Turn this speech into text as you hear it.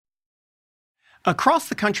Across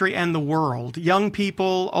the country and the world, young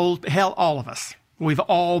people, old, hell, all of us, we've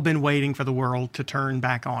all been waiting for the world to turn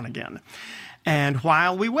back on again. And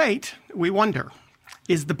while we wait, we wonder,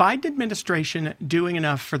 is the Biden administration doing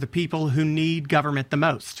enough for the people who need government the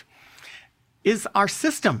most? Is our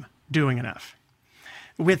system doing enough?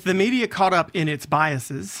 With the media caught up in its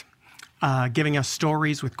biases, giving us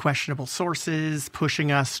stories with questionable sources,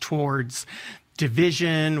 pushing us towards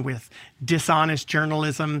division with dishonest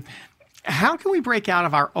journalism, how can we break out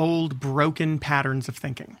of our old broken patterns of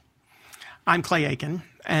thinking? I'm Clay Aiken,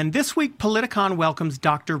 and this week Politicon welcomes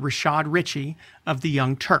Dr. Rashad Richey of the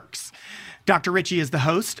Young Turks. Dr. Richey is the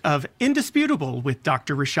host of Indisputable with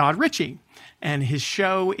Dr. Rashad Richey, and his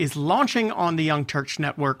show is launching on the Young Turks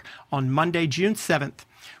Network on Monday, June 7th,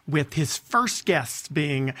 with his first guests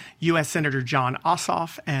being U.S. Senator Jon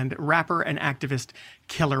Ossoff and rapper and activist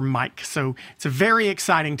Killer Mike. So it's a very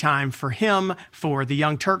exciting time for him, for the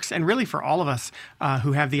Young Turks, and really for all of us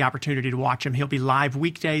who have the opportunity to watch him. He'll be live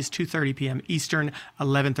weekdays, 2:30 p.m. Eastern,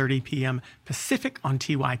 11:30 p.m. Pacific on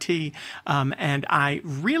TYT. And I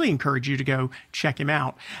really encourage you to go check him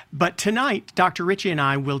out. But tonight, Dr. Richey and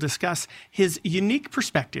I will discuss his unique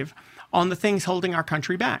perspective on the things holding our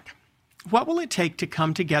country back. What will it take to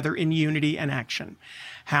come together in unity and action?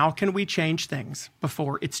 How can we change things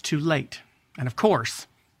before it's too late? And of course,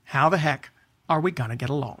 how the heck are we going to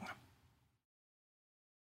get along?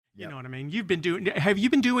 You know what I mean? Have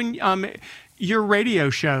you been doing your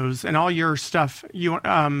radio shows and all your stuff? You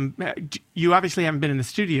obviously haven't been in the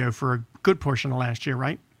studio for a good portion of last year,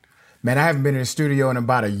 right? Man, I haven't been in the studio in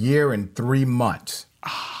about a year and 3 months.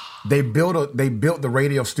 They built the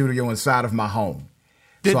radio studio inside of my home.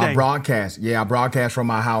 I broadcast from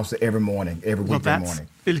my house every morning, every weekday morning.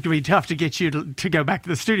 It's going to be tough to get you to go back to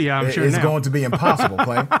the studio, I'm sure. It's going to be impossible,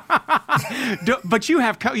 Clay. But you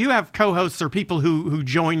have co-hosts or people who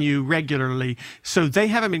join you regularly, so they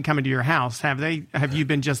haven't been coming to your house, have they? Have you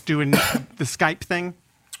been just doing the Skype thing?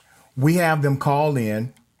 We have them call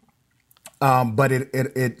in, but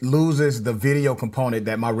it loses the video component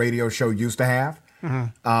that my radio show used to have.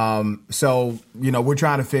 Mm-hmm. So, we're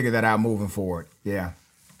trying to figure that out moving forward. Yeah.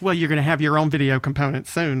 Well, you're going to have your own video component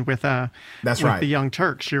soon with the Young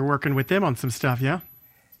Turks. You're working with them on some stuff, yeah?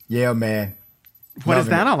 Yeah, man. What is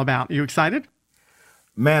that all about? You excited?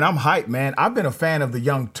 Man, I'm hyped, man. I've been a fan of the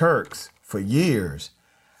Young Turks for years.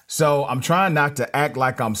 So I'm trying not to act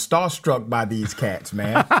like I'm starstruck by these cats,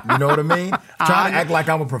 man. You know what I mean? I'm trying to act like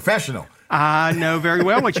I'm a professional. I know very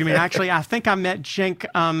well what you mean. Actually, I think I met Cenk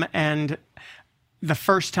and the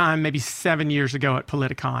first time maybe 7 years ago at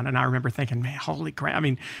Politicon, and I remember thinking, man, holy crap. I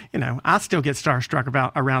mean, I still get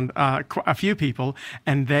starstruck around a few people,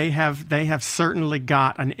 and they have certainly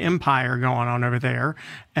got an empire going on over there,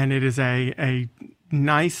 and it is a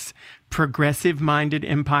nice, progressive-minded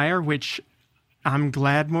empire, which I'm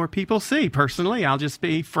glad more people see. Personally, I'll just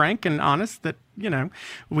be frank and honest that,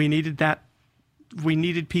 we needed that. We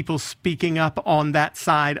needed people speaking up on that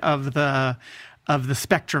side of the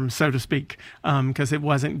spectrum, so to speak, because it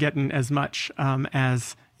wasn't getting as much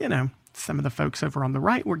as, some of the folks over on the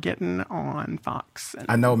right were getting on Fox. And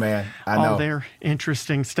I know, man. I know. All their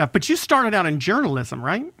interesting stuff. But you started out in journalism,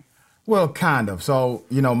 right? Well, kind of. So,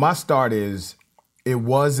 my start is it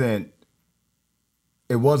wasn't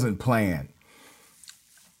planned.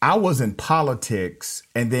 I was in politics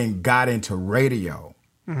and then got into radio.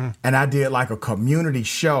 Mm-hmm. And I did like a community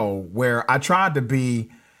show where I tried to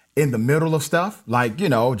be in the middle of stuff, like,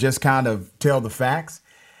 just kind of tell the facts.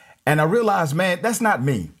 And I realized, man, that's not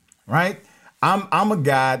me, right? I'm a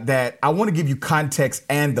guy that I want to give you context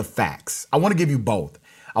and the facts. I want to give you both.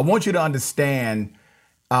 I want you to understand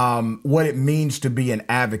what it means to be an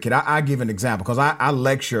advocate. I give an example because I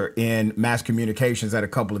lecture in mass communications at a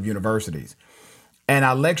couple of universities. And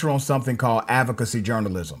I lecture on something called advocacy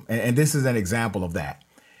journalism. And this is an example of that.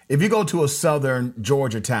 If you go to a southern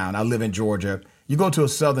Georgia town, I live in Georgia, you go to a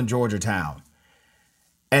southern Georgia town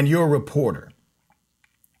and you're a reporter.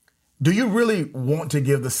 Do you really want to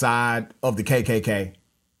give the side of the KKK?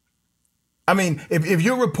 I mean, if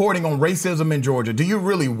you're reporting on racism in Georgia, do you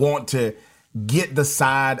really want to get the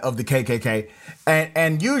side of the KKK?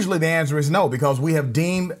 And usually the answer is no, because we have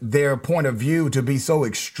deemed their point of view to be so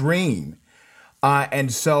extreme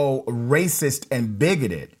and so racist and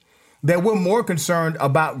bigoted that we're more concerned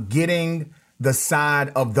about getting the side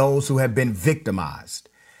of those who have been victimized.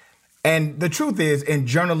 And the truth is, in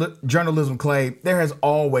journalism, Clay, there has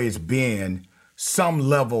always been some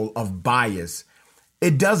level of bias.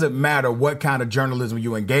 It doesn't matter what kind of journalism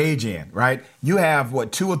you engage in, right? You have,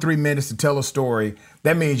 2 or 3 minutes to tell a story.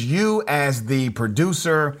 That means you as the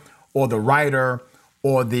producer or the writer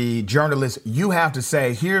or the journalist, you have to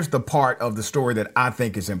say, here's the part of the story that I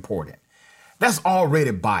think is important. That's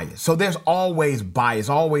already bias. So there's always bias,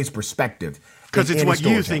 always perspective. Because it's what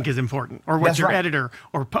you think is important, or what That's your right. editor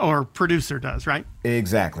or producer does, right?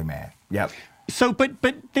 Exactly, man. Yep. So, but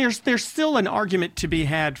there's still an argument to be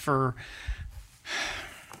had for.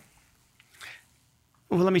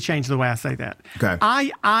 Well, let me change the way I say that. Okay.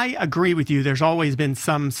 I agree with you. There's always been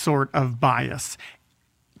some sort of bias.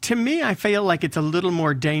 To me, I feel like it's a little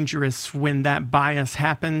more dangerous when that bias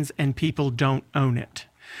happens and people don't own it.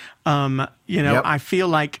 Yep. I feel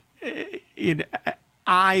like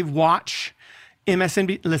I watch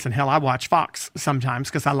MSNBC. Listen, hell, I watch Fox sometimes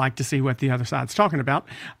because I like to see what the other side's talking about.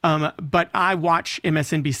 But I watch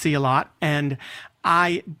MSNBC a lot, and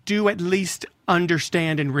I do at least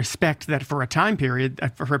understand and respect that for a period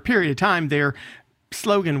of time, their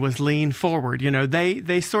slogan was "Lean Forward."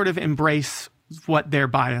 They sort of embrace what their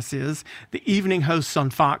bias is. The evening hosts on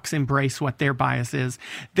Fox embrace what their bias is.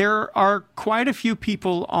 There are quite a few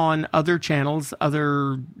people on other channels,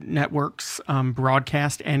 other networks,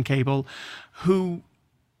 broadcast and cable, who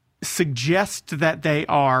suggest that they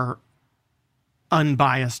are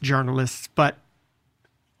unbiased journalists, but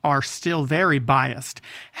are still very biased.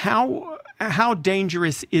 How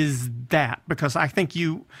dangerous is that? Because I think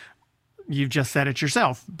you've just said it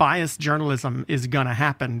yourself. Biased journalism is going to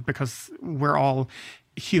happen because we're all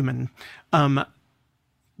human.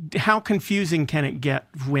 How confusing can it get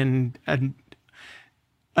when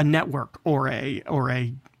a network or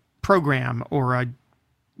a program or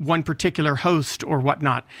one particular host or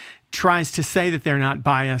whatnot tries to say that they're not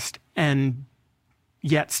biased and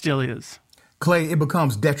yet still is? Clay, it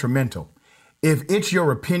becomes detrimental. If it's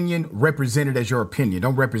your opinion, represent it as your opinion.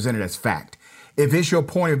 Don't represent it as fact. If it's your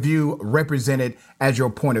point of view, represent it as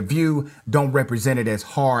your point of view. Don't represent it as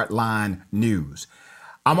hardline news.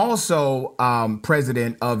 I'm also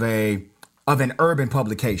president of an urban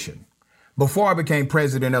publication. Before I became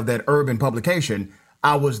president of that urban publication,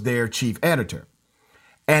 I was their chief editor.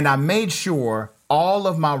 And I made sure all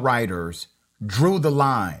of my writers drew the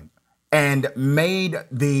line and made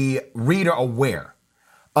the reader aware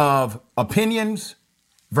of opinions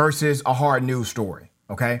versus a hard news story.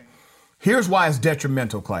 Okay? Here's why it's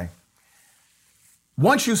detrimental, Clay.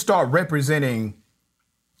 Once you start representing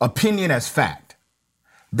opinion as fact,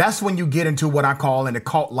 that's when you get into what I call an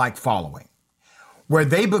cult-like following, where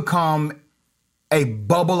they become a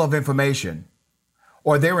bubble of information,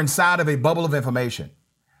 or they're inside of a bubble of information,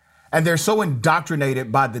 and they're so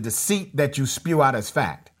indoctrinated by the deceit that you spew out as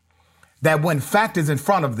fact, that when fact is in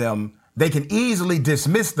front of them, they can easily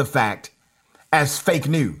dismiss the fact as fake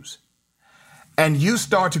news. And you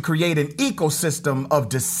start to create an ecosystem of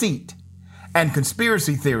deceit and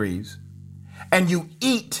conspiracy theories, and you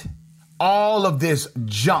eat all of this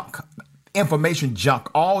junk, information junk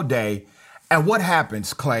all day. And what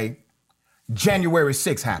happens, Clay? January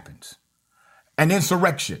 6th happens. An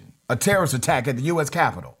insurrection, a terrorist attack at the U.S.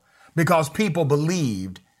 Capitol, because people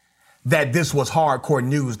believed that this was hardcore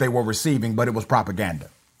news they were receiving, but it was propaganda.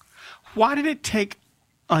 Why did it take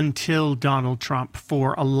until Donald Trump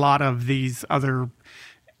for a lot of these other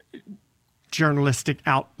journalistic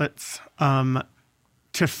outlets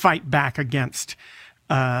to fight back against,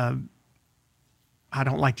 I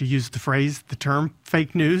don't like to use the term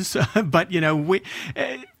fake news, but,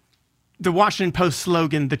 the Washington Post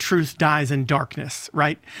slogan, "The truth dies in darkness,"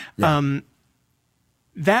 right? Yeah.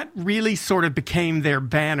 That really sort of became their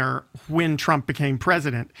banner when Trump became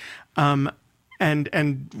president.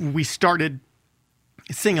 And we started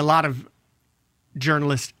seeing a lot of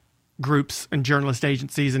journalist groups and journalist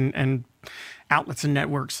agencies and outlets and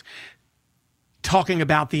networks talking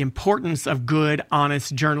about the importance of good,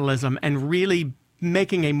 honest journalism and really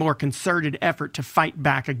making a more concerted effort to fight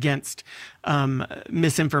back against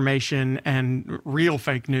misinformation and real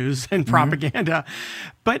fake news and propaganda.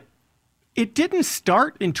 But it didn't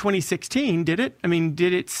start in 2016, did it? I mean,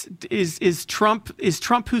 is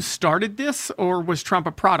Trump who started this, or was Trump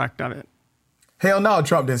a product of it? Hell no,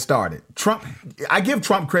 Trump didn't start it. I give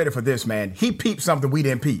Trump credit for this, man. He peeped something we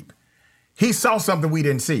didn't peep. He saw something we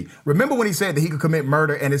didn't see. Remember when he said that he could commit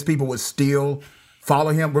murder and his people would still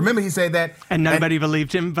follow him? Remember he said that? And nobody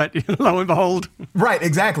believed him, but lo and behold. Right,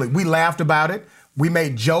 exactly. We laughed about it. We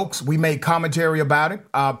made jokes. We made commentary about it.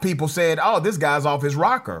 People said, oh, this guy's off his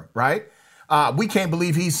rocker, right? We can't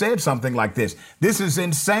believe he said something like this. This is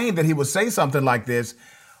insane that he would say something like this,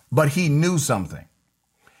 but he knew something.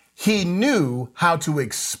 He knew how to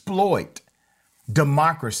exploit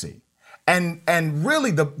democracy. And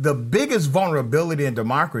really the biggest vulnerability in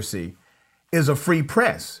democracy is a free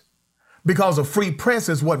press, because a free press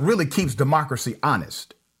is what really keeps democracy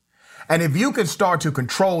honest. And if you can start to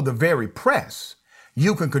control the very press,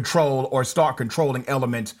 you can control or start controlling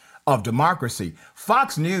elements of democracy.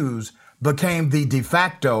 Fox News became the de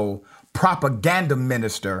facto propaganda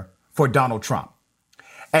minister for Donald Trump.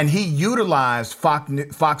 And he utilized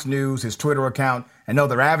Fox News, his Twitter account, and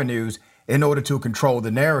other avenues in order to control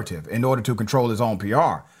the narrative, in order to control his own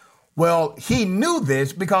PR. Well, he knew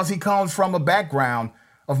this because he comes from a background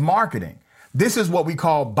of marketing. This is what we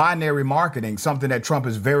call binary marketing, something that Trump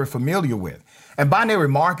is very familiar with. And binary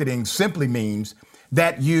marketing simply means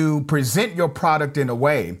that you present your product in a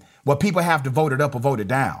way where people have to vote it up or vote it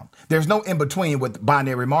down. There's no in between with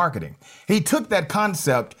binary marketing. He took that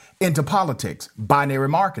concept into politics, binary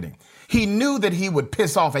marketing. He knew that he would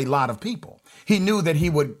piss off a lot of people. He knew that he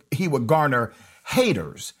would garner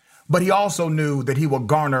haters, but he also knew that he would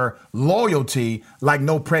garner loyalty like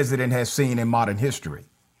no president has seen in modern history.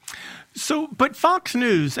 So, but Fox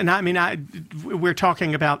News, and I mean, we're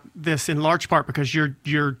talking about this in large part because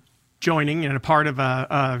you're joining and a part of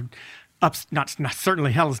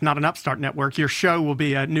certainly hell is not an upstart network. Your show will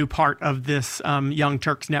be a new part of this Young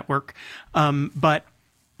Turks network, but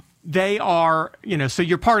they are, so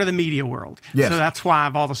you're part of the media world. Yes. So that's why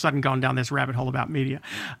I've all of a sudden gone down this rabbit hole about media.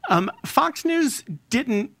 Fox News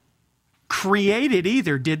didn't create it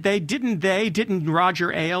either, did they? Didn't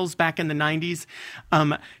Roger Ailes back in the 90s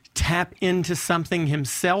tap into something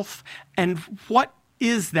himself? And what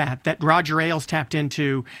is that Roger Ailes tapped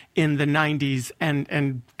into in the 90s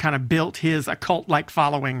and kind of built his occult-like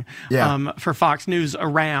following for Fox News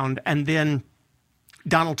around, and then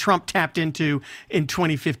Donald Trump tapped into in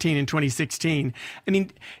 2015 and 2016? I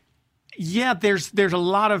mean, yeah, there's a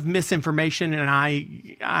lot of misinformation, and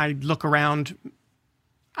I look around.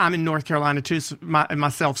 I'm in North Carolina too,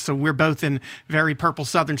 myself, so we're both in very purple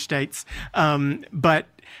southern states. But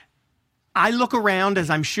I look around, as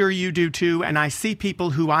I'm sure you do too, and I see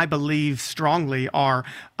people who I believe strongly are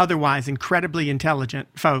otherwise incredibly intelligent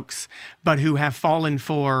folks, but who have fallen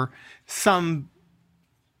for some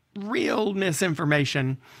real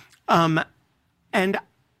misinformation. And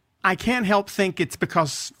I can't help think it's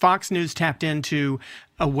because Fox News tapped into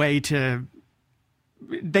a way to...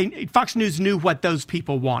 Fox News knew what those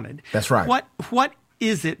people wanted. That's right. What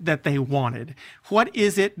is it that they wanted? What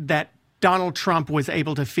is it that Donald Trump was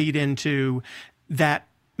able to feed into that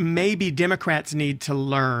maybe Democrats need to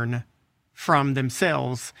learn from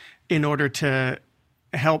themselves in order to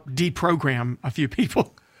help deprogram a few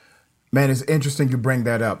people? Man, it's interesting you bring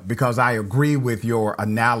that up because I agree with your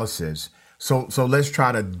analysis. So let's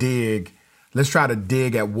try to dig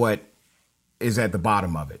at what is at the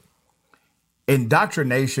bottom of it.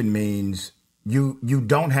 Indoctrination means you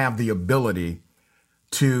don't have the ability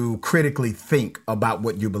to critically think about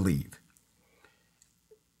what you believe.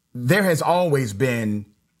 There has always been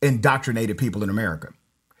indoctrinated people in America.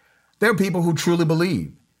 There are people who truly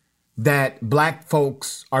believe that black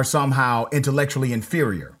folks are somehow intellectually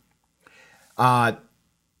inferior.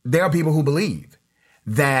 There are people who believe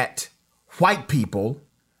that white people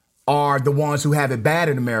are the ones who have it bad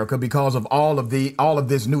in America because of all of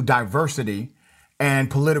this new diversity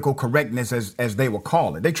and political correctness, as they will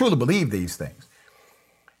call it. They truly believe these things.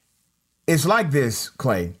 It's like this,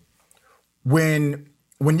 Clay. When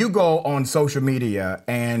you go on social media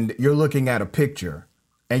and you're looking at a picture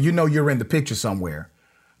and you know you're in the picture somewhere,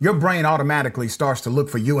 your brain automatically starts to look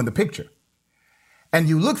for you in the picture. And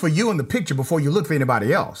you look for you in the picture before you look for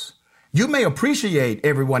anybody else. You may appreciate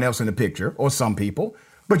everyone else in the picture, or some people,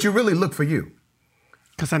 but you really look for you.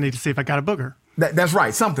 Because I need to see if I got a booger. That's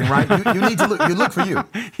right, something, right? You need to look. You look for you.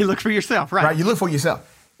 You look for yourself, right? Right, you look for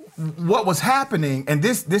yourself. What was happening, and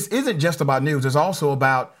this isn't just about news, it's also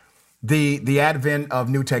about the advent of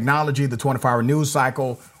new technology, the 24-hour news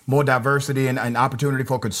cycle, more diversity and opportunity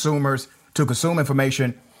for consumers to consume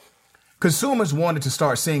information. Consumers wanted to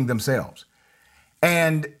start seeing themselves.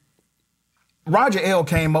 And Roger Ailes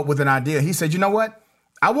came up with an idea. He said, you know what?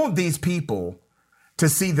 I want these people to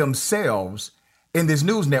see themselves in this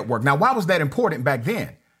news network. Now, why was that important back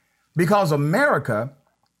then? Because America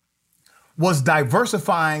was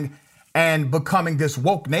diversifying and becoming this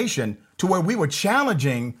woke nation to where we were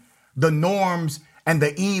challenging the norms and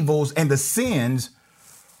the evils and the sins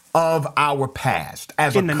of our past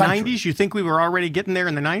as a country. In the 90s? You think we were already getting there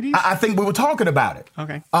in the 90s? I think we were talking about it.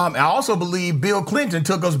 Okay. I also believe Bill Clinton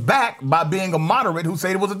took us back by being a moderate who said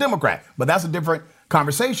he was a Democrat. But that's a different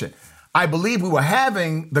conversation. I believe we were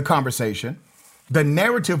having the conversation. The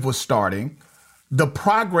narrative was starting. The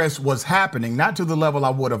progress was happening, not to the level I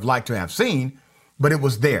would have liked to have seen, but it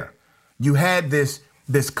was there. You had this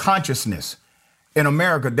consciousness in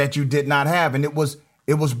America that you did not have, and it was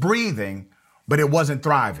breathing, but it wasn't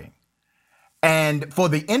thriving. And for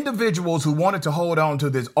the individuals who wanted to hold on to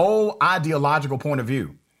this old ideological point of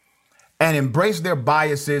view and embrace their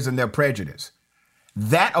biases and their prejudice,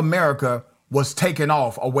 that America was taken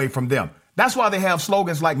off away from them. That's why they have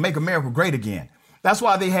slogans like "Make America Great Again." That's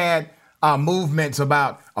why they had movements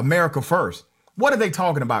about America First. What are they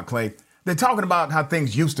talking about, Clay? They're talking about how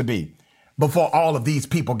things used to be before all of these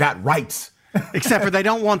people got rights. Except for they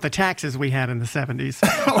don't want the taxes we had in the 70s.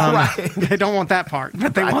 Right. They don't want that part,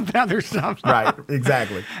 but they want the other stuff. Right,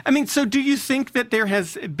 exactly. I mean, so do you think that there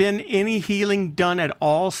has been any healing done at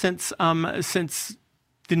all since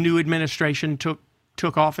the new administration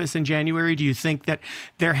took office in January? Do you think that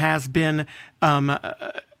there has been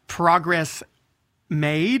progress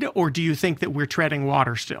made, or do you think that we're treading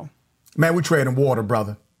water still? Man, we're treading water,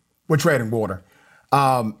 brother. We're treading water.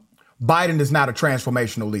 Biden is not a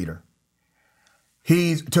transformational leader.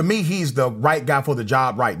 To me, he's the right guy for the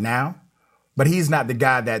job right now, but he's not the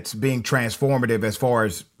guy that's being transformative as far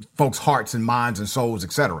as folks' hearts and minds and souls,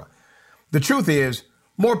 et cetera. The truth is,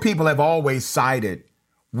 more people have always sided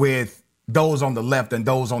with those on the left than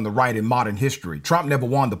those on the right in modern history. Trump never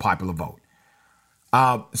won the popular vote.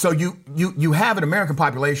 So you have an American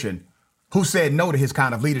population who said no to his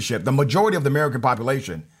kind of leadership. The majority of the American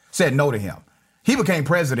population said no to him. He became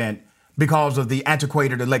president because of the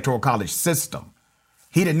antiquated electoral college system.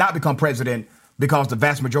 He did not become president because the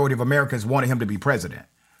vast majority of Americans wanted him to be president.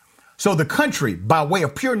 So the country, by way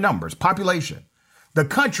of pure numbers, population, the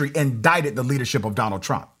country indicted the leadership of Donald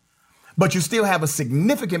Trump. But you still have a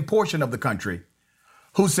significant portion of the country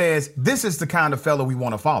who says this is the kind of fellow we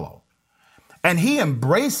want to follow. And he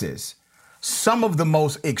embraces some of the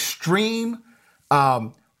most extreme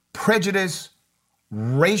prejudice,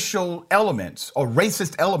 racial elements or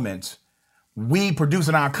racist elements we produce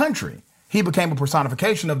in our country. He became a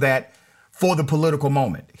personification of that for the political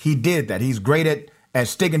moment. He did that. He's great at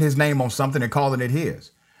sticking his name on something and calling it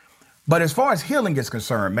his. But as far as healing is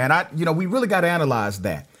concerned, man, we really got to analyze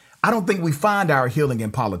that. I don't think we find our healing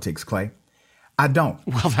in politics, Clay. I don't.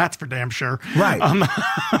 Well, that's for damn sure. Right.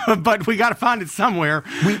 But we got to find it somewhere.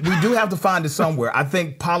 We do have to find it somewhere. I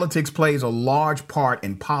think politics plays a large part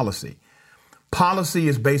in policy. Policy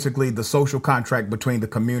is basically the social contract between the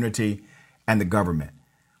community and the government.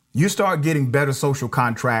 You start getting better social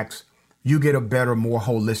contracts, you get a better, more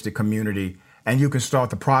holistic community, and you can start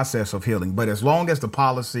the process of healing. But as long as the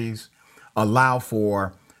policies allow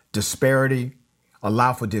for disparity,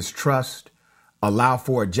 allow for distrust, allow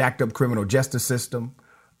for a jacked up criminal justice system,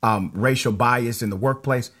 racial bias in the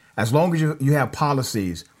workplace, as long as you have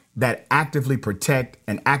policies that actively protect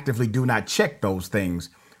and actively do not check those things,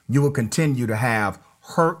 you will continue to have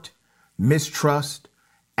hurt, mistrust,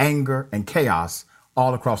 anger, and chaos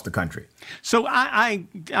all across the country. So I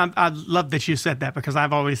love that you said that, because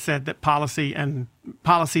I've always said that policy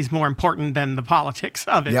is more important than the politics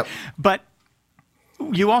of it. Yep. But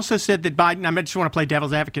you also said that Biden, I just want to play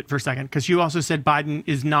devil's advocate for a second, because you also said Biden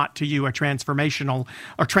is not to you a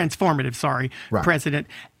transformative, right, president.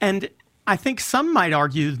 And I think some might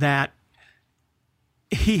argue that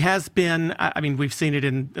he has been, we've seen it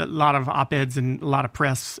in a lot of op-eds and a lot of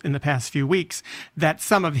press in the past few weeks, that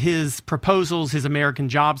some of his proposals, his American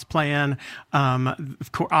Jobs Plan,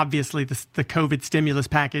 of course, obviously the COVID stimulus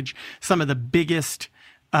package, some of the biggest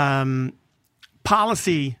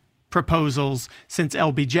policy proposals since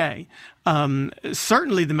LBJ,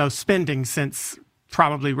 certainly the most spending since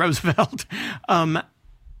probably Roosevelt.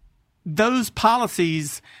 Those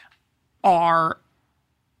policies are,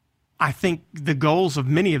 I think the goals of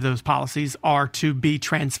many of those policies are to be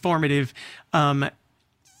transformative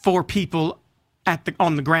for people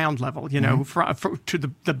on the ground level,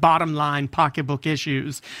 to the bottom line pocketbook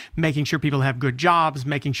issues, making sure people have good jobs,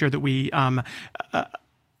 making sure that we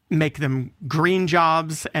make them green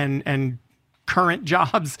jobs and current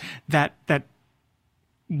jobs that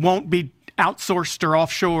won't be outsourced or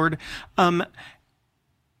offshored.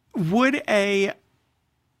 Would a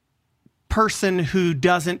person who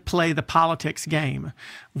doesn't play the politics game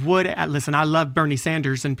listen, I love Bernie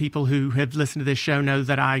Sanders, and people who have listened to this show know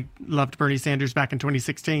that I loved Bernie Sanders back in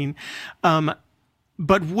 2016.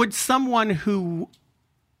 But would someone who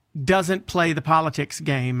doesn't play the politics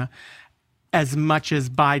game as much as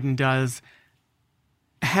Biden does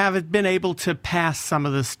have been able to pass some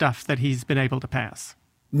of the stuff that he's been able to pass?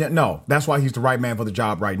 No, that's why he's the right man for the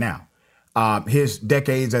job right now. His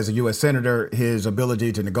decades as a U.S. Senator, his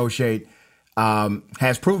ability to negotiate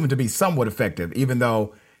has proven to be somewhat effective, even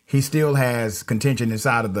though he still has contention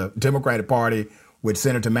inside of the Democratic Party with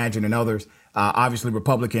Senator Manchin and others. Obviously,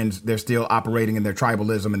 Republicans, they're still operating in their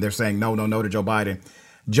tribalism, and they're saying no to Joe Biden.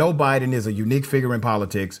 Joe Biden is a unique figure in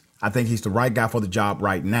politics. I think he's the right guy for the job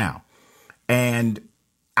right now. And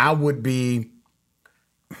I would be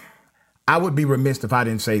remiss if I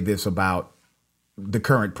didn't say this about the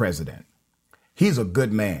current president. He's a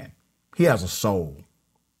good man. He has a soul.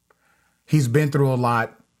 He's been through a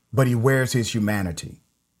lot, but he wears his humanity.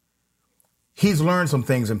 He's learned some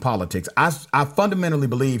things in politics. I fundamentally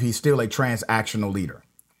believe he's still a transactional leader.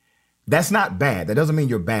 That's not bad. That doesn't mean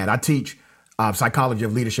you're bad. I teach psychology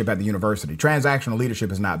of leadership at the university. Transactional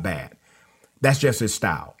leadership is not bad. That's just his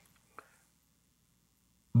style.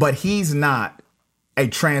 But he's not a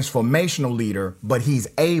transformational leader, but he's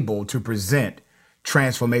able to present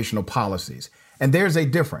transformational policies. And there's a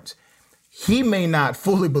difference. He may not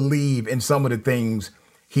fully believe in some of the things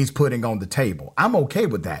he's putting on the table. I'm okay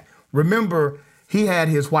with that. Remember, he had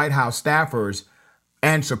his White House staffers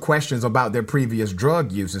answer questions about their previous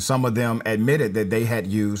drug use, and some of them admitted that they had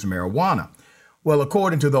used marijuana. Well,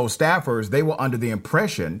 according to those staffers, they were under the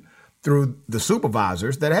impression through the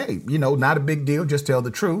supervisors that, hey, not a big deal. Just tell the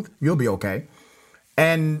truth. You'll be okay.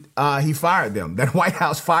 And he fired them. That White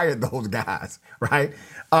House fired those guys, right?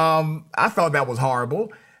 I thought that was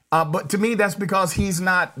horrible. But to me, that's because he's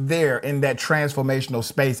not there in that transformational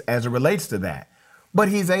space as it relates to that. But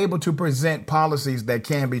he's able to present policies that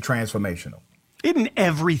can be transformational. Isn't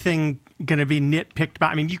everything going to be nitpicked by?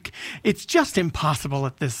 I mean, it's just impossible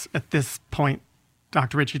at this point,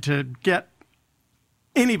 Dr. Richey, to get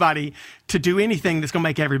anybody to do anything that's going to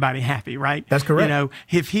make everybody happy, right? That's correct.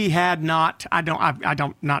 If he had not, I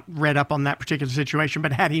don't not read up on that particular situation,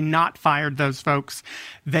 but had he not fired those folks,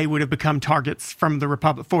 they would have become targets for the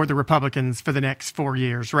Republicans for the next 4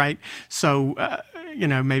 years, right? So,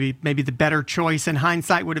 maybe the better choice in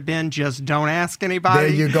hindsight would have been just don't ask anybody.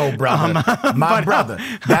 There you go, brother. My brother.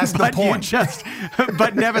 That's the point.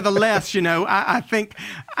 But nevertheless, I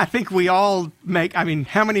think we all make. I mean,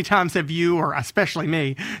 how many times have you, or especially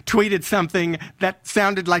me, tweeted something that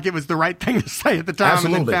sounded like it was the right thing to say at the time,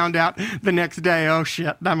 Absolutely. and then found out the next day, oh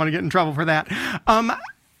shit, I'm going to get in trouble for that.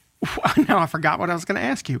 Now I forgot what I was going to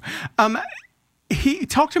ask you. He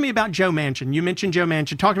talked to me about Joe Manchin. You mentioned Joe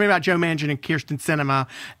Manchin. Talk to me about Joe Manchin and Kyrsten Sinema,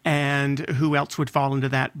 and who else would fall into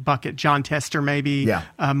that bucket? John Tester, maybe. Yeah.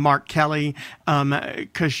 Mark Kelly.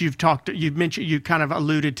 Because you kind of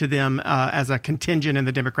alluded to them as a contingent in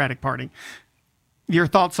the Democratic Party. Your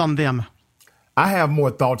thoughts on them? I have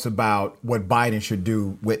more thoughts about what Biden should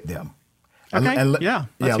do with them. Okay.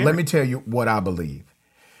 Let me tell you what I believe.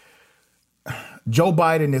 Joe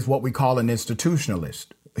Biden is what we call an institutionalist.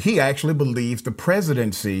 He actually believes the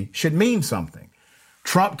presidency should mean something.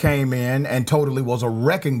 Trump came in and totally was a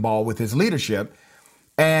wrecking ball with his leadership.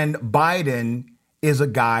 And Biden is a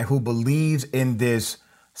guy who believes in this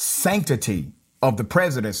sanctity of the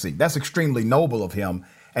presidency. That's extremely noble of him.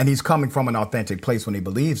 And he's coming from an authentic place when he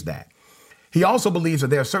believes that. He also believes that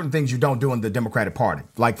there are certain things you don't do in the Democratic Party.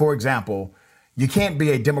 Like, for example, you can't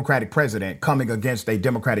be a Democratic president coming against a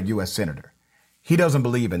Democratic U.S. senator. He doesn't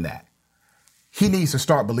believe in that. He needs to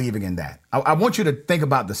start believing in that. I want you to think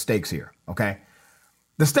about the stakes here, okay?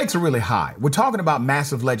 The stakes are really high. We're talking about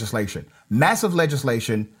massive legislation. Massive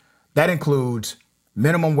legislation, that includes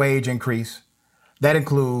minimum wage increase. That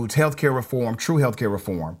includes healthcare reform, true healthcare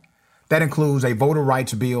reform. That includes a voter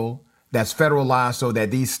rights bill that's federalized so that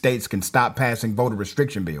these states can stop passing voter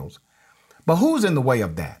restriction bills. But who's in the way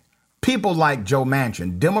of that? People like Joe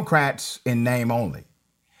Manchin, Democrats in name only.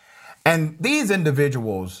 And these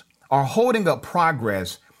individuals are holding up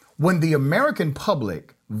progress when the American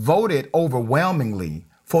public voted overwhelmingly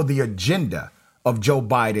for the agenda of Joe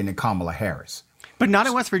Biden and Kamala Harris. But not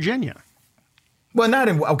in West Virginia. Well,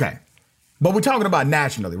 okay. But we're talking about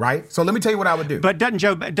nationally, right? So let me tell you what I would do. But doesn't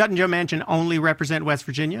Joe Manchin only represent West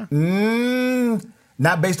Virginia?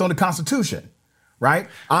 Not based on the Constitution, right?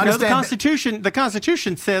 I understand the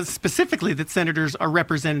Constitution says specifically that senators are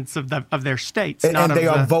representatives of their states. And they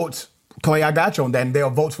are votes. Clay, I got you on that. And they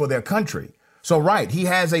are votes for their country. So, right, he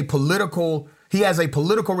has a political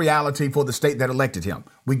reality for the state that elected him.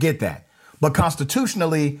 We get that. But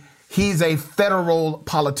constitutionally, he's a federal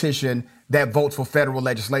politician that votes for federal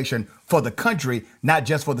legislation for the country, not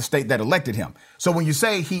just for the state that elected him. So when you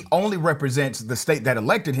say he only represents the state that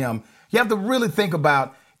elected him, you have to really think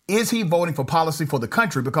about, is he voting for policy for the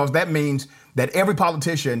country? Because that means that every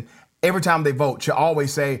politician, every time they vote, should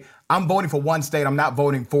always say, I'm voting for one state, I'm not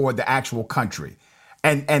voting for the actual country.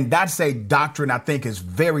 And that's a doctrine I think is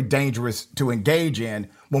very dangerous to engage in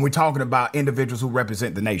when we're talking about individuals who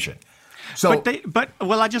represent the nation. So,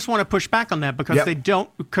 I just want to push back on that because they don't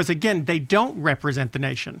represent the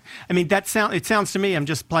nation. I mean, it sounds to me, I'm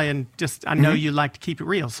just playing, I know you like to keep it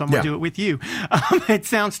real, so I'm going to do it with you. It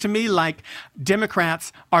sounds to me like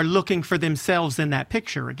Democrats are looking for themselves in that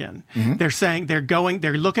picture again. They're saying, they're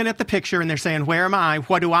looking at the picture and they're saying, where am I?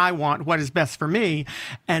 What do I want? What is best for me?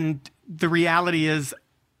 And the reality is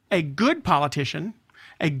a good politician,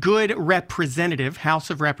 a good representative, House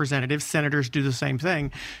of Representatives, senators do the same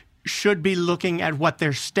thing, should be looking at what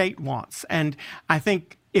their state wants. And I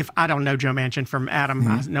think I don't know Joe Manchin from Adam,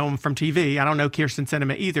 I know him from TV, I don't know Kyrsten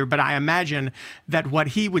Sinema either, but I imagine that what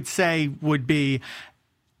he would say would be,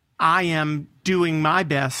 I am doing my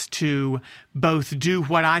best to both do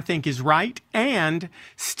what I think is right and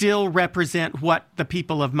still represent what the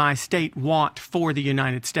people of my state want for the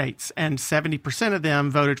United States. And 70% of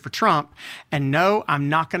them voted for Trump. And no, I'm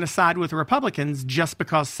not going to side with Republicans just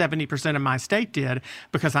because 70% of my state did,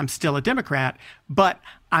 because I'm still a Democrat. But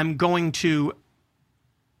I'm going to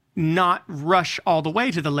not rush all the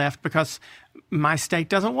way to the left because my state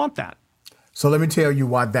doesn't want that. So let me tell you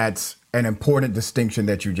why that's an important distinction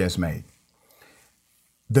that you just made.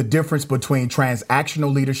 The difference between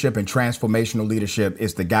transactional leadership and transformational leadership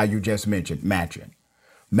is the guy you just mentioned, Manchin.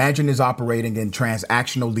 Manchin is operating in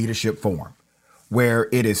transactional leadership form, where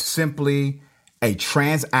it is simply a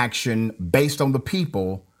transaction based on the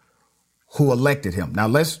people who elected him. Now,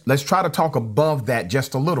 let's try to talk above that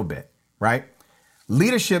just a little bit, right?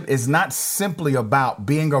 Leadership is not simply about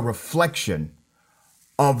being a reflection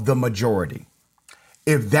of the majority.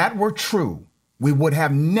 If that were true, we would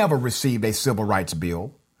have never received a civil rights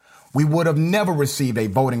bill. We would have never received a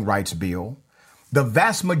voting rights bill. The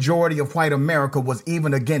vast majority of white America was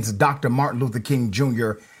even against Dr. Martin Luther King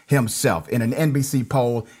Jr. himself. In an NBC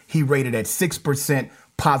poll, he rated at 6%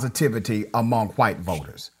 positivity among white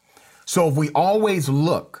voters. So if we always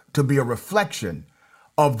look to be a reflection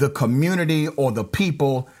of the community or the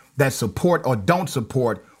people that support or don't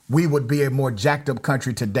support, we would be a more jacked up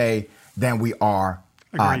country today than we are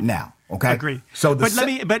now. Okay. Agree. So,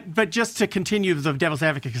 but just to continue the devil's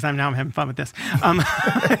advocate, because I'm having fun with this.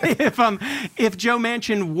 If Joe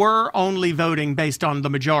Manchin were only voting based on the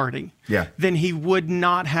majority, then he would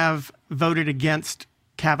not have voted against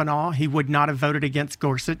Kavanaugh. He would not have voted against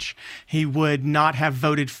Gorsuch. He would not have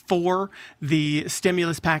voted for the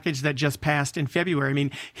stimulus package that just passed in February. I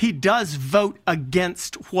mean, he does vote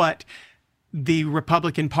against what the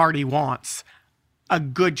Republican Party wants a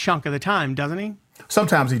good chunk of the time, doesn't he?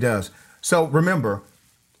 Sometimes he does. So remember,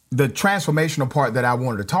 the transformational part that I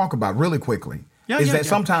wanted to talk about really quickly is that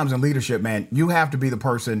sometimes in leadership, man, you have to be the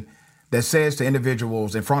person that says to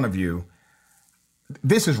individuals in front of you,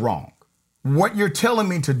 this is wrong. What you're telling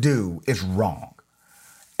me to do is wrong.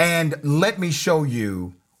 And let me show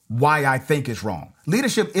you why I think it's wrong.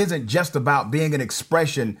 Leadership isn't just about being an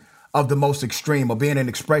expression of the most extreme or being an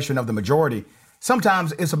expression of the majority.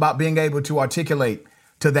 Sometimes it's about being able to articulate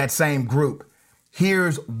to that same group,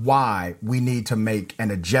 here's why we need to make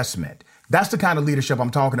an adjustment. That's the kind of leadership I'm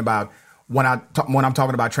talking about when I'm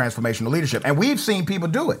talking about transformational leadership. And we've seen people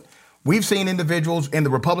do it. We've seen individuals in the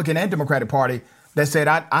Republican and Democratic Party that said,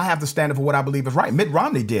 I have to stand up for what I believe is right. Mitt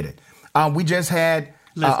Romney did it. We just had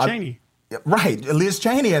Liz Cheney. Right. Liz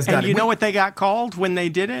Cheney has done it. And you know what they got called when they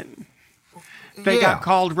did it? They got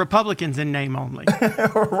called Republicans in name only.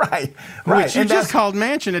 Right. Which you just called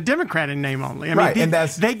Manchin a Democrat in name only. I mean,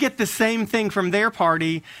 they get the same thing from their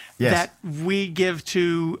party that we give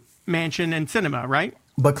to Manchin and Sinema, right?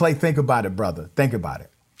 But Clay, think about it, brother. Think about it.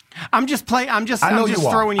 I'm just throwing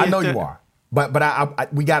you. I know you are. But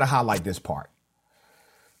we got to highlight this part.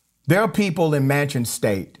 There are people in Manchin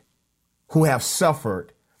State who have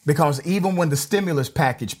suffered because even when the stimulus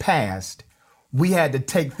package passed, we had to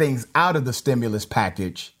take things out of the stimulus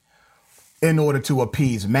package in order to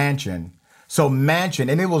appease Manchin. So Manchin,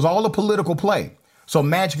 and it was all a political play. So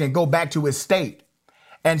Manchin can go back to his state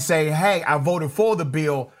and say, hey, I voted for the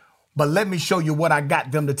bill, but let me show you what I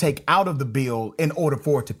got them to take out of the bill in order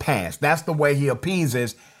for it to pass. That's the way he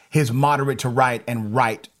appeases his moderate to right and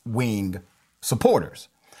right wing supporters.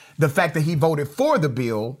 The fact that he voted for the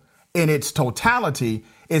bill in its totality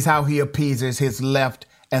is how he appeases his left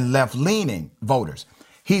and left-leaning voters.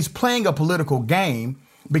 He's playing a political game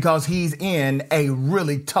because he's in a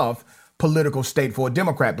really tough political state for a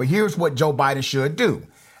Democrat. But here's what Joe Biden should do.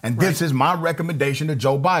 And this is my recommendation to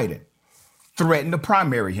Joe Biden. Threaten to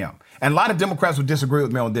primary him. And a lot of Democrats will disagree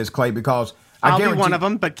with me on this, Clay, because I'll be one of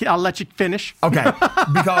them, but I'll let you finish. Okay,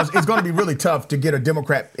 because it's going to be really tough to get a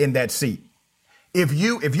Democrat in that seat. If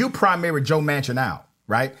you primary Joe Manchin out,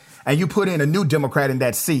 right, and you put in a new Democrat in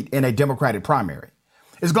that seat in a Democratic primary,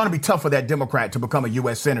 it's going to be tough for that Democrat to become a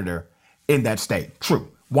U.S. senator in that state. True,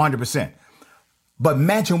 100%. But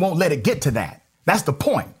Manchin won't let it get to that. That's the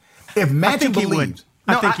point. If Manchin believes...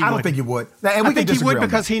 No, I don't think he would. And I think he would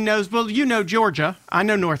because he knows, well, you know Georgia. I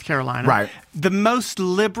know North Carolina. Right. The most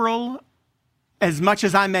liberal, as much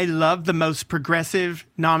as I may love the most progressive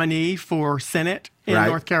nominee for Senate in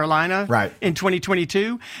North Carolina in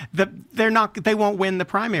 2022, they won't win the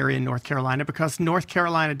primary in North Carolina because North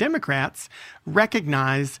Carolina Democrats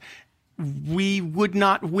recognize we would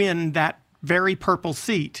not win that very purple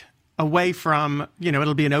seat away from,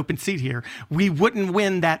 it'll be an open seat here. We wouldn't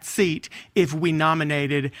win that seat if we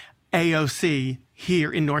nominated AOC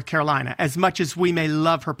here in North Carolina. As much as we may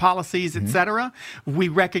love her policies, et cetera, we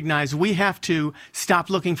recognize we have to stop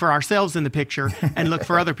looking for ourselves in the picture and look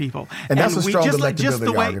for other people. And that's a strong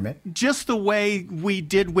electability argument. Just the way we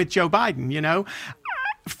did with Joe Biden,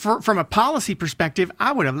 From a policy perspective,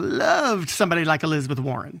 I would have loved somebody like Elizabeth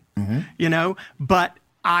Warren, but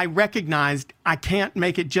I recognized I can't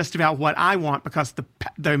make it just about what I want because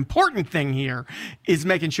the important thing here is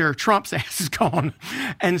making sure Trump's ass is gone.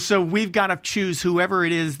 And so we've got to choose whoever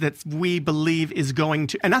it is that we believe is going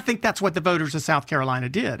to. And I think that's what the voters of South Carolina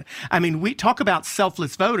did. I mean, we talk about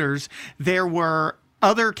selfless voters. There were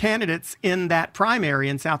other candidates in that primary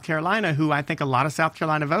in South Carolina who I think a lot of South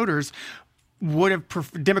Carolina voters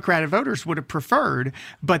Democratic voters would have preferred,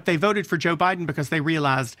 but they voted for Joe Biden because they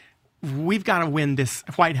realized we've got to win this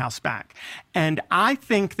White House back. And I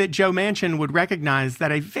think that Joe Manchin would recognize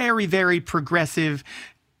that a very, very progressive,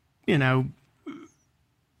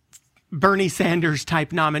 Bernie Sanders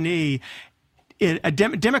type nominee,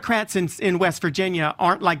 Democrats in West Virginia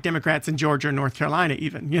aren't like Democrats in Georgia or North Carolina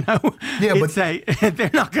even, Yeah, but they're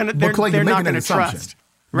not going to, they're not going to trust.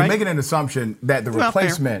 Right? You're making an assumption that the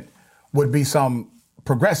replacement would be some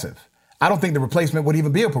progressive. I don't think the replacement would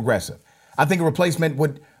even be a progressive. I think a replacement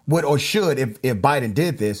would or should, if Biden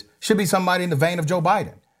did this, should be somebody in the vein of Joe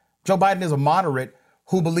Biden. Joe Biden is a moderate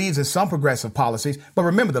who believes in some progressive policies. But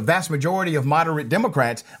remember, the vast majority of moderate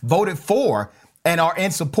Democrats voted for and are in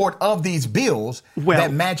support of these bills that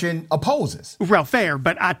Manchin opposes. Well, fair.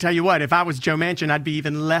 But I tell you what, if I was Joe Manchin, I'd be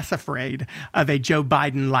even less afraid of a Joe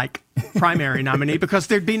Biden-like primary nominee because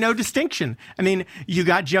there'd be no distinction. I mean, you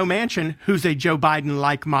got Joe Manchin, who's a Joe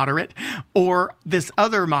Biden-like moderate, or this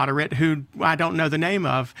other moderate who I don't know the name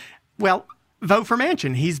of. Well, vote for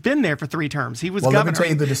Manchin. He's been there for 3 terms. He was governor. Let me tell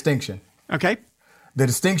you the distinction. Okay. The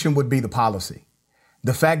distinction would be the policy.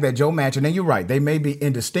 The fact that Joe Manchin, and you're right, they may be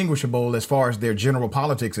indistinguishable as far as their general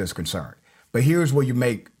politics is concerned. But here's where you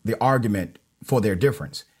make the argument for their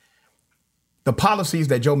difference. The policies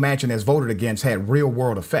that Joe Manchin has voted against had real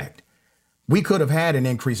world effect. We could have had an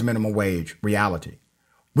increased minimum wage reality.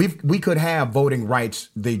 We could have voting rights,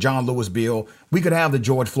 the John Lewis bill. We could have the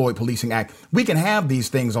George Floyd Policing Act. We can have these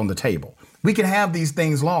things on the table. We can have these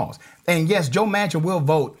things laws. And yes, Joe Manchin will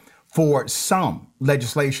vote for some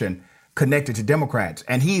legislation connected to Democrats.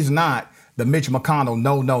 And he's not the Mitch McConnell,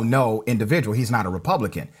 no individual. He's not a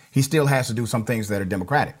Republican. He still has to do some things that are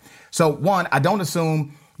Democratic. So one, I don't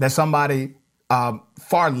assume that somebody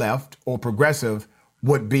far left or progressive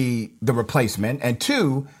would be the replacement. And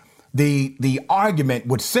two, the argument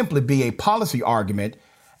would simply be a policy argument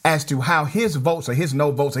as to how his votes or his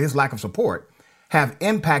no votes or his lack of support have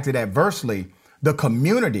impacted adversely the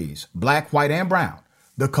communities, black, white, and brown,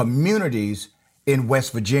 the communities in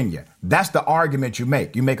West Virginia. That's the argument you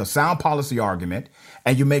make. You make a sound policy argument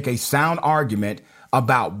and you make a sound argument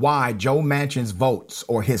about why Joe Manchin's votes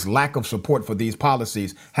or his lack of support for these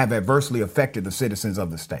policies have adversely affected the citizens of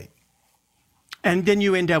the state. And then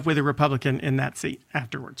you end up with a Republican in that seat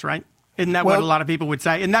afterwards, right? Isn't that what a lot of people would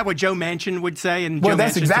say? Isn't that what Joe Manchin would say? And well,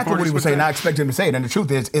 that's exactly what he would say, and I expect him to say it. And the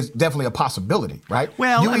truth is, it's definitely a possibility, right?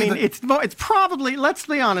 Well, it's probably, let's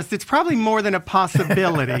be honest, it's probably more than a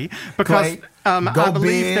possibility because I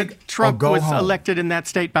believe that Trump was elected in that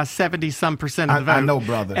state by 70-some% of the vote. I know,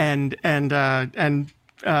 brother.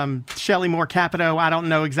 And Shelley Moore Capito, I don't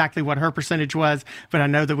know exactly what her percentage was, but I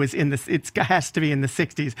know that was it has to be in the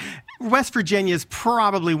 60s. West Virginia is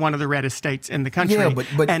probably one of the reddest states in the country. Yeah,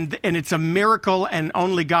 but and it's a miracle and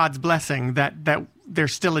only God's blessing that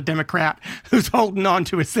there's still a Democrat who's holding on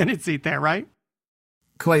to a Senate seat there, right?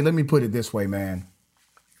 Clay, let me put it this way, man.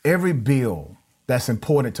 Every bill that's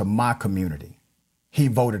important to my community, he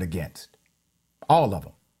voted against. All of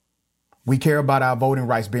them. We care about our voting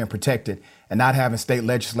rights being protected and not having state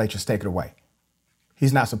legislatures take it away.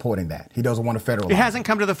 He's not supporting that. He doesn't want to federalize. It hasn't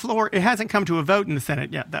come to the floor. It hasn't come to a vote in the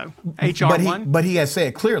Senate yet, though. H.R. 1. But he has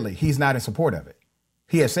said clearly he's not in support of it.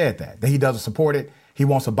 He has said that he doesn't support it. He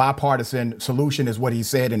wants a bipartisan solution is what he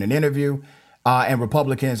said in an interview. And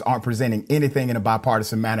Republicans aren't presenting anything in a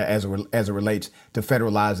bipartisan manner as it relates to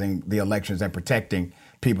federalizing the elections and protecting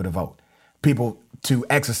people to vote, people to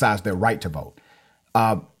exercise their right to vote.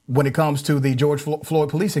 When it comes to the George Floyd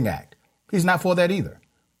Policing Act, he's not for that either.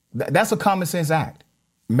 That's a common sense act.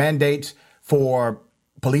 Mandates for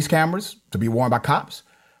police cameras to be worn by cops,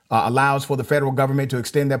 allows for the federal government to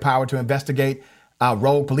extend their power to investigate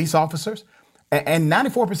rogue police officers. And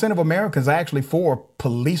 94% of Americans are actually for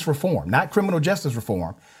police reform, not criminal justice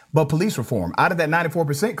reform, but police reform. Out of that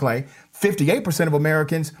 94%, Clay, 58% of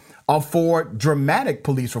Americans are for dramatic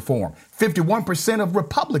police reform. 51% of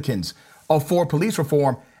Republicans are for police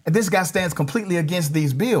reform. And this guy stands completely against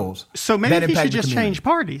these bills. So maybe he should just change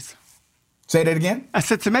parties. Say that again? I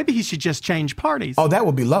said, so maybe he should just change parties. Oh, that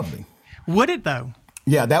would be lovely. Would it, though?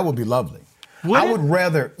 Yeah, that would be lovely. I would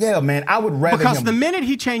rather because the minute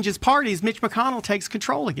he changes parties, Mitch McConnell takes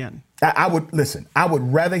control again. I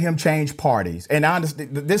would rather him change parties. And I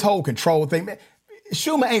understand this whole control thing. Man,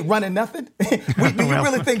 Schumer ain't running nothing. Do you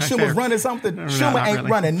really think Schumer's running something? Schumer ain't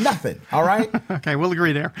running nothing. All right. Okay, we'll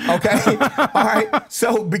agree there. Okay. All right.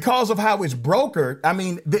 So because of how it's brokered, I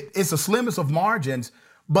mean, it's the slimmest of margins.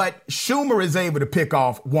 But Schumer is able to pick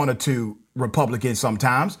off one or two Republicans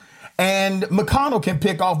sometimes. And McConnell can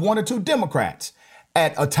pick off one or two Democrats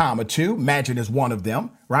at a time or two. Manchin is one of them,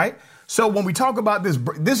 right? So when we talk about this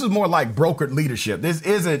is more like brokered leadership. This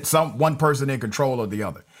isn't one person in control of the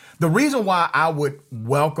other. The reason why I would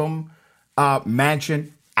welcome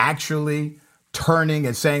Manchin actually turning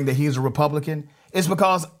and saying that he's a Republican is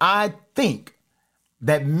because I think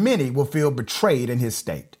that many will feel betrayed in his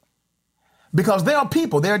state. Because there are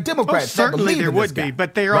Democrats that believe in this guy. Certainly there would be,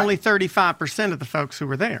 but they are only 35% of the folks who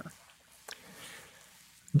were there.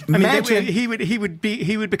 I mean, he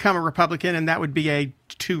would become a Republican, and that would be a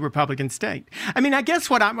two Republican state. I mean, I guess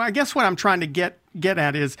what I'm trying to get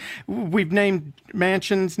at is we've named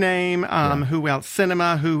Manchin's name. Who else?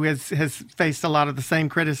 Sinema, who has faced a lot of the same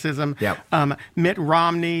criticism. Yep. Mitt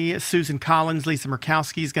Romney, Susan Collins, Lisa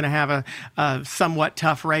Murkowski is going to have a somewhat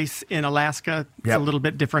tough race in Alaska. It's a little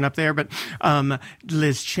bit different up there, but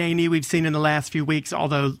Liz Cheney we've seen in the last few weeks,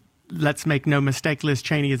 although. Let's make no mistake, Liz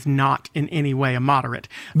Cheney is not in any way a moderate.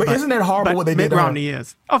 But isn't it horrible what they did to her? Mitt Romney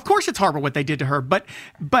is. Of course it's horrible what they did to her, but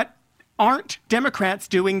aren't Democrats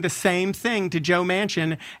doing the same thing to Joe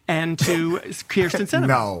Manchin and to Kyrsten Sinema?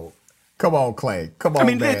 No. Come on, Clay. Come on,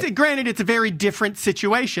 man. Granted, it's a very different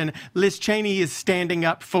situation. Liz Cheney is standing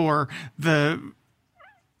up for the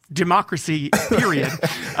democracy, period,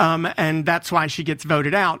 and that's why she gets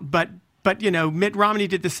voted out. But, you know, Mitt Romney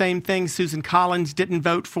did the same thing. Susan Collins didn't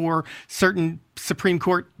vote for certain Supreme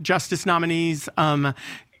Court justice nominees.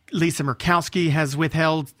 Lisa Murkowski has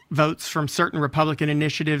withheld votes from certain Republican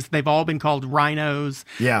initiatives. They've all been called rhinos.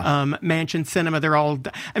 Yeah. Manchin, Sinema, they're all...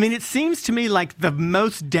 I mean, it seems to me like the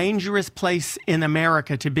most dangerous place in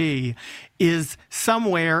America to be is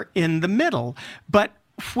somewhere in the middle. But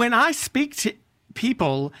when I speak to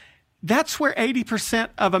people, that's where 80%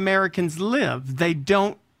 of Americans live. They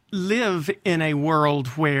don't live in a world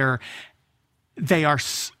where they are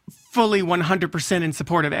fully 100% in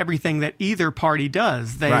support of everything that either party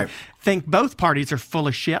does. They think both parties are full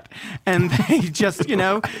of shit, and they just, you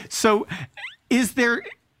know. So isn't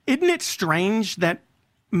it strange that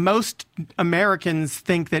most Americans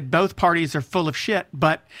think that both parties are full of shit,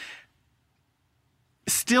 but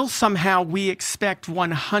still somehow we expect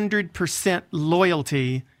 100%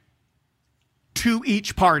 loyalty to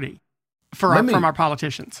each party from our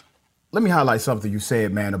politicians? Let me highlight something you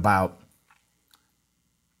said, man, about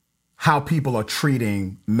how people are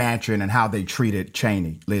treating Manchin and how they treated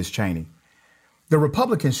Liz Cheney. The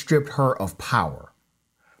Republicans stripped her of power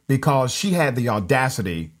because she had the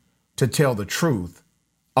audacity to tell the truth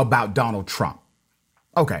about Donald Trump.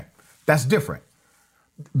 Okay, that's different.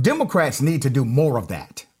 Democrats need to do more of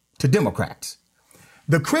that to Democrats.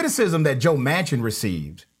 The criticism that Joe Manchin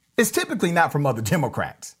received is typically not from other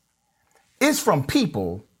Democrats. It's from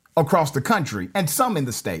people across the country and some in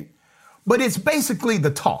the state, but it's basically the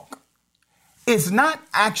talk. It's not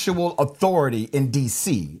actual authority in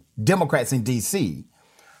D.C., Democrats in D.C.,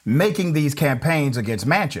 making these campaigns against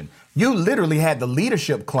Manchin. You literally had the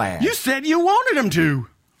leadership class. You said you wanted him to.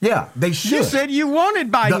 Yeah, they should. You said you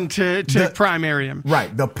wanted Biden to primary him.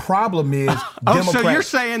 Right. The problem is so you're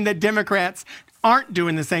saying that Democrats aren't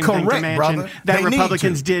doing the same thing to Manchin that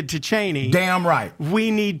Republicans did to Cheney. Damn right. We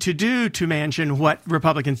need to do to Manchin what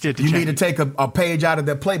Republicans did to Cheney. You need to take a page out of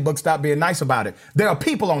their playbook, stop being nice about it. There are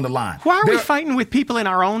people on the line. Why are we fighting with people in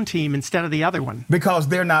our own team instead of the other one? Because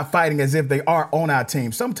they're not fighting as if they are on our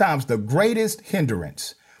team. Sometimes the greatest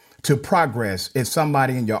hindrance to progress is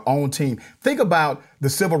somebody in your own team. Think about the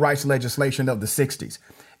civil rights legislation of the 60s.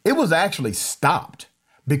 It was actually stopped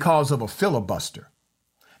because of a filibuster.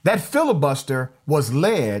 That filibuster was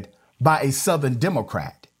led by a Southern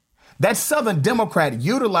Democrat. That Southern Democrat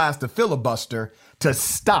utilized the filibuster to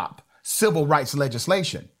stop civil rights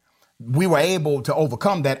legislation. We were able to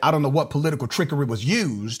overcome that. I don't know what political trickery was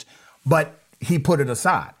used, but he put it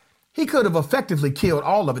aside. He could have effectively killed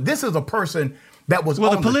all of it. This is a person that was well,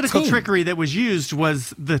 on the political team. trickery that was used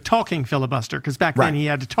was the talking filibuster, because back then he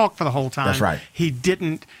had to talk for the whole time. That's right. He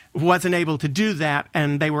wasn't able to do that,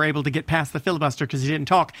 and they were able to get past the filibuster because he didn't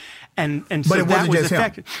talk, and so but it that wasn't was just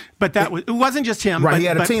effective. him. But it wasn't just him. Right, but, he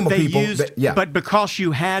had a team of people. But because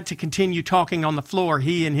you had to continue talking on the floor,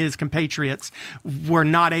 he and his compatriots were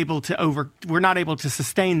not able to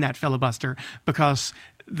sustain that filibuster because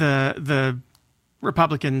the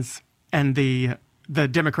Republicans and the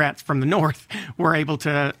Democrats from the North were able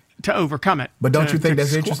to overcome it. But don't you think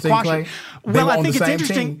that's interesting, Clay? Well, I think it's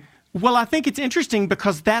interesting. Well, I think it's interesting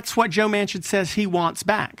because that's what Joe Manchin says he wants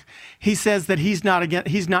back. He says that he's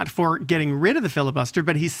not for getting rid of the filibuster,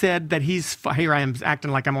 but he said that here I am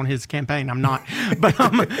acting like I'm on his campaign. I'm not.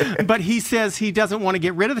 But he says he doesn't want to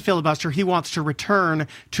get rid of the filibuster. He wants to return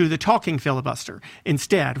to the talking filibuster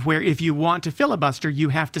instead, where if you want to filibuster, you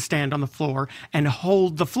have to stand on the floor and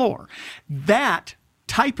hold the floor. That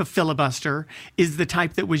type of filibuster is the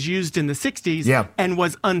type that was used in the 60s and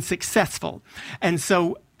was unsuccessful. And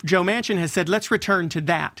so Joe Manchin has said, let's return to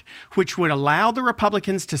that, which would allow the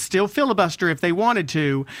Republicans to still filibuster if they wanted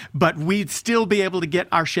to, but we'd still be able to get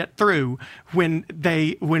our shit through when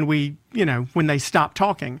they stop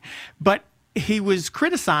talking. But he was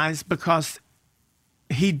criticized because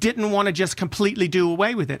he didn't want to just completely do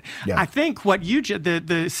away with it. Yeah. I think what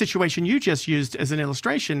the situation you just used as an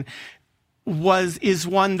illustration is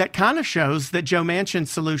one that kind of shows that Joe Manchin's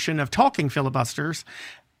solution of talking filibusters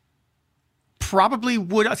probably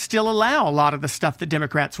would still allow a lot of the stuff that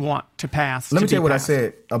Democrats want to pass. Let me tell you what I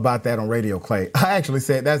said about that on radio, Clay. I actually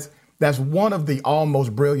said that's one of the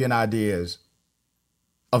almost brilliant ideas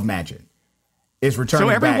of Manchin. Is returning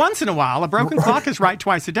back. So every once in a while, a broken clock is right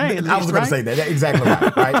twice a day. At least, I was going to say that. Exactly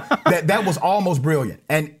right. Right. That was almost brilliant,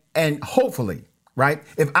 and hopefully, right.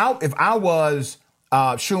 If I was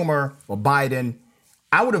Schumer or Biden,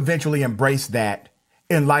 I would eventually embrace that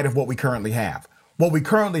in light of what we currently have. What we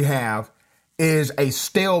currently have is a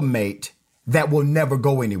stalemate that will never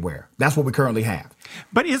go anywhere. That's what we currently have.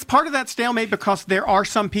 But is part of that stalemate because there are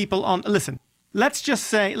some people listen, let's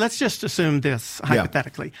just assume this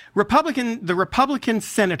hypothetically. Yeah. The Republican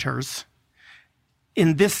senators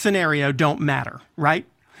in this scenario don't matter, right?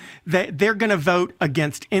 They're going to vote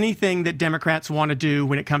against anything that Democrats want to do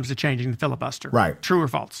when it comes to changing the filibuster. Right. True or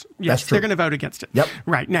false? Yes, they're going to vote against it. Yep.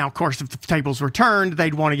 Right. Now, of course, if the tables were turned,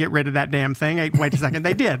 they'd want to get rid of that damn thing. Wait a second,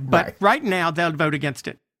 they did. But right now, they'll vote against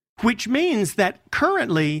it, which means that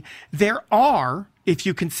currently there are, if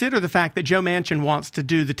you consider the fact that Joe Manchin wants to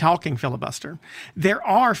do the talking filibuster, there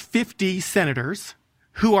are 50 senators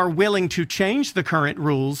who are willing to change the current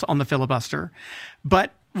rules on the filibuster,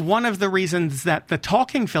 but one of the reasons that the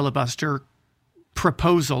talking filibuster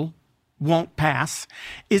proposal won't pass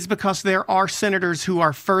is because there are senators who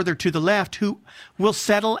are further to the left who will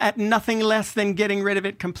settle at nothing less than getting rid of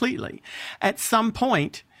it completely. At some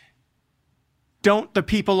point, don't the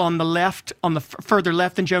people on the left, on the further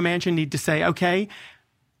left than Joe Manchin, need to say, okay,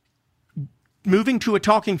 moving to a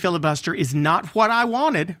talking filibuster is not what I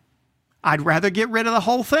wanted. I'd rather get rid of the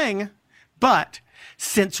whole thing, but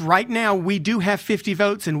since right now we do have 50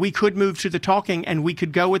 votes and we could move to the talking and we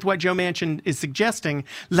could go with what Joe Manchin is suggesting,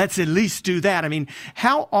 let's at least do that. I mean,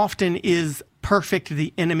 how often is perfect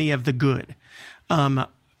the enemy of the good?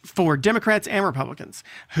 For Democrats and Republicans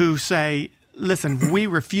who say, listen, we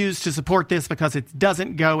refuse to support this because it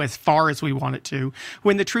doesn't go as far as we want it to,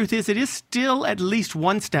 when the truth is it is still at least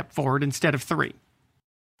one step forward instead of three.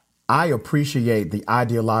 I appreciate the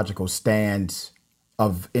ideological stance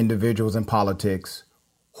of individuals in politics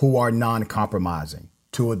who are non-compromising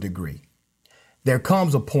to a degree. There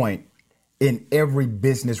comes a point in every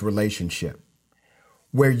business relationship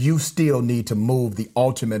where you still need to move the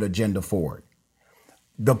ultimate agenda forward.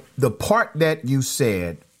 The part that you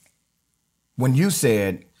said, when you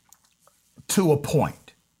said to a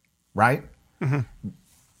point, right? Mm-hmm.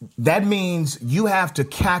 That means you have to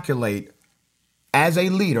calculate as a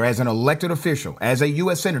leader, as an elected official, as a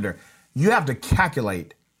U.S. senator, you have to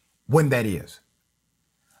calculate when that is.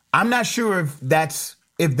 I'm not sure if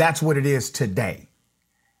that's what it is today.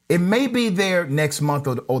 It may be there next month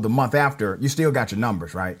or the month after. You still got your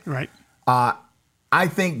numbers, right? Right. I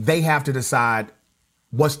think they have to decide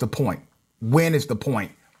what's the point. When is the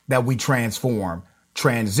point that we transform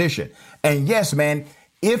transition. And yes, man,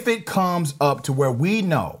 if it comes up to where we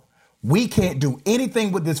know we can't do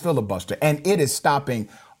anything with this filibuster and it is stopping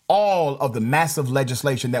all of the massive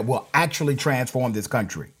legislation that will actually transform this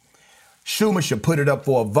country, Schumer should put it up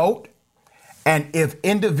for a vote. And if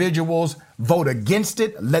individuals vote against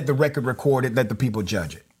it, let the record record it, let the people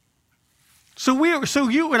judge it. So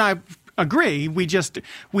you and I agree. We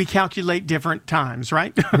calculate different times,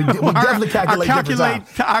 right? We definitely calculate different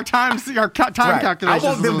times. Our time right. calculation.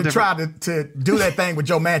 I want them to try to do that thing with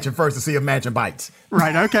Joe Manchin first to see if Manchin bites.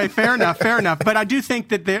 Right. Okay. Fair enough. Fair enough. But I do think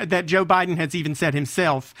that Joe Biden has even said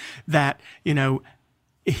himself that,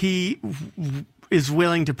 he is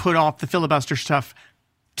willing to put off the filibuster stuff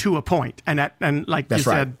to a point, and like That's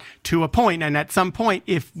you said, to a point, and at some point,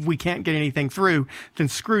 if we can't get anything through, then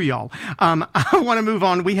screw y'all. I want to move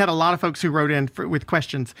on. We had a lot of folks who wrote in with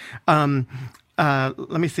questions. Let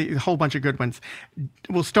me see, a whole bunch of good ones.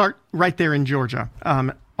 We'll start right there in Georgia.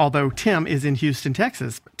 Although Tim is in Houston,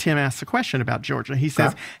 Texas, Tim asks a question about Georgia. He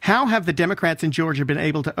says, how have the Democrats in Georgia been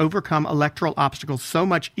able to overcome electoral obstacles so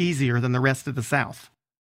much easier than the rest of the South?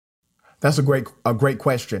 That's a great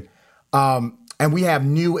question. And we have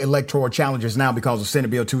new electoral challenges now because of Senate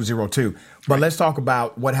Bill 202. But let's talk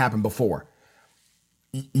about what happened before.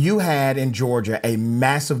 You had in Georgia a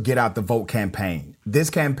massive get out the vote campaign. This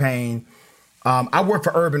campaign, I work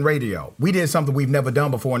for Urban Radio. We did something we've never done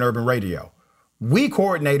before in Urban Radio. We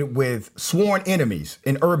coordinated with sworn enemies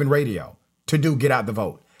in Urban Radio to do get out the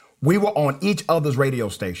vote. We were on each other's radio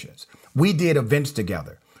stations. We did events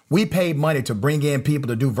together. We paid money to bring in people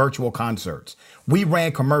to do virtual concerts. We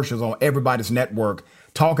ran commercials on everybody's network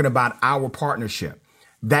talking about our partnership.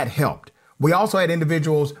 That helped. We also had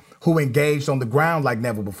individuals who engaged on the ground like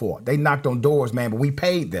never before. They knocked on doors, man, but we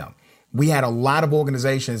paid them. We had a lot of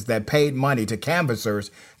organizations that paid money to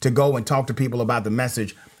canvassers to go and talk to people about the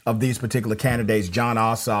message of these particular candidates, John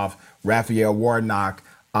Ossoff, Raphael Warnock,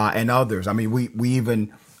 and others. I mean, we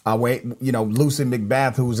even, Lucy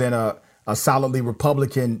McBath, who's in a solidly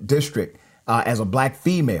Republican district as a black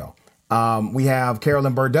female. We have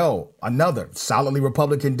Carolyn Bordeaux, another solidly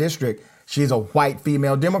Republican district. She's a white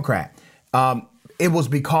female Democrat. It was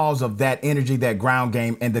because of that energy, that ground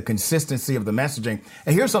game, and the consistency of the messaging.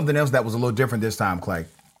 And here's something else that was a little different this time, Clay.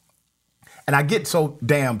 And I get so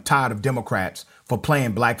damn tired of Democrats for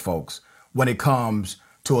playing black folks when it comes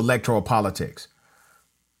to electoral politics.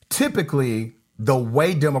 Typically, the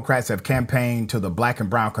way Democrats have campaigned to the black and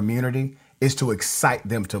brown community is to excite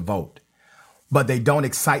them to vote. But they don't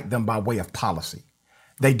excite them by way of policy.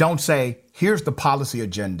 They don't say, here's the policy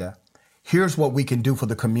agenda. Here's what we can do for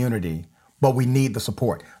the community, but we need the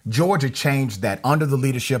support. Georgia changed that under the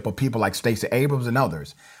leadership of people like Stacey Abrams and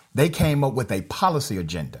others. They came up with a policy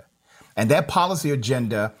agenda. And that policy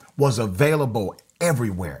agenda was available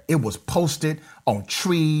everywhere. It was posted on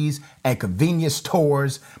trees and convenience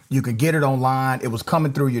stores. You could get it online. It was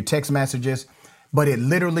coming through your text messages. But it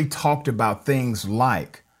literally talked about things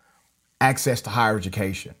like access to higher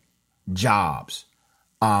education, jobs,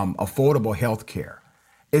 affordable health care.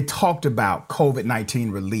 It talked about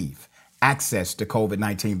COVID-19 relief, access to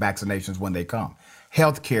COVID-19 vaccinations when they come,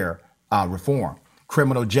 health care reform,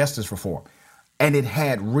 criminal justice reform. And it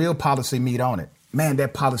had real policy meat on it. Man,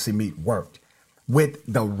 that policy meat worked with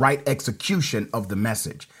the right execution of the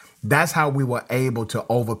message. That's how we were able to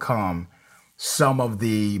overcome some of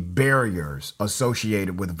the barriers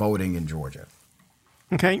associated with voting in Georgia.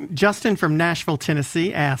 Okay. Justin from Nashville,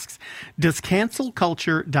 Tennessee asks, does cancel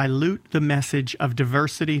culture dilute the message of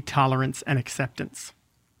diversity, tolerance, and acceptance?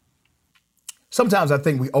 Sometimes I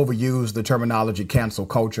think we overuse the terminology cancel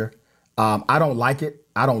culture. I don't like it.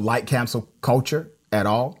 I don't like cancel culture at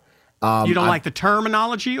all. You don't like the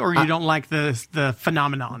terminology, or you don't like the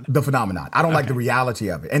phenomenon? The phenomenon. I don't like the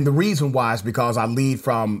reality of it. And the reason why is because I lead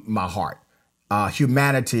from my heart.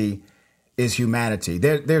 Humanity is humanity.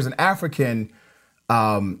 There's an African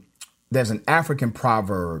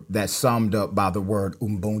proverb that's summed up by the word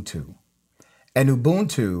Ubuntu. And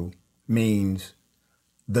Ubuntu means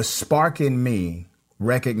the spark in me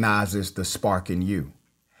recognizes the spark in you.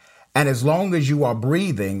 And as long as you are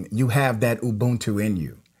breathing, you have that Ubuntu in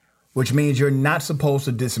you, which means you're not supposed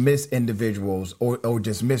to dismiss individuals or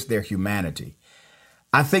dismiss their humanity.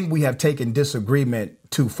 I think we have taken disagreement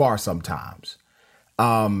too far sometimes.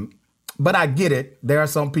 But I get it. There are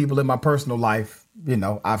some people in my personal life,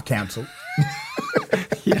 I've canceled.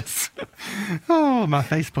 Yes. Oh, my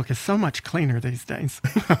Facebook is so much cleaner these days.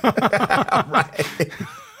 Right.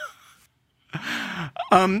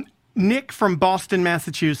 Nick from Boston,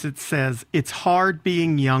 Massachusetts says, it's hard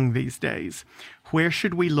being young these days. Where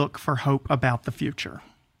should we look for hope about the future?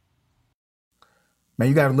 Man,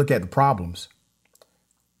 you got to look at the problems.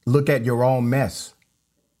 look at your own mess.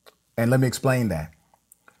 And let me explain that.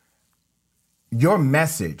 Your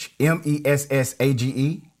message,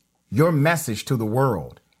 MESSAGE, your message to the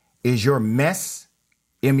world is your mess,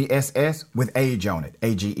 MESS, with age on it,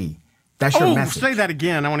 AGE. That's your message. Say that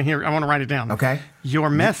again. I want to write it down. Okay. Your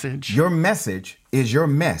message. Your message is your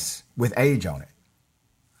mess with age on it.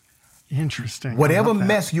 Interesting. Whatever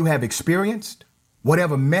mess you have experienced,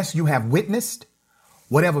 whatever mess you have witnessed,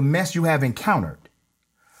 whatever mess you have encountered,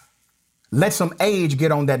 let some age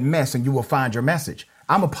get on that mess and you will find your message.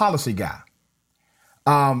 I'm a policy guy.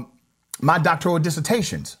 My doctoral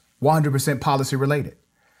dissertation's 100% policy related.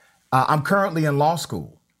 I'm currently in law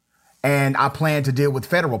school and I plan to deal with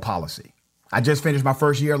federal policy. I just finished my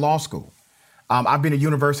first year of law school. I've been a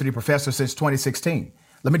university professor since 2016.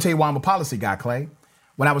 Let me tell you why I'm a policy guy, Clay.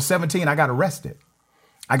 When I was 17, I got arrested.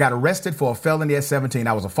 I got arrested for a felony at 17.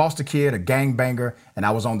 I was a foster kid, a gangbanger, and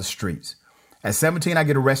I was on the streets. At 17, I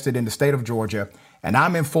get arrested in the state of Georgia, and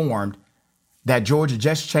I'm informed that Georgia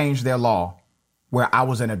just changed their law where I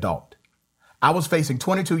was an adult. I was facing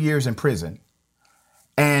 22 years in prison,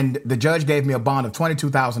 and the judge gave me a bond of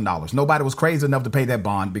 $22,000. Nobody was crazy enough to pay that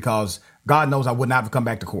bond because God knows I would not have come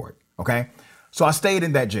back to court, okay? So I stayed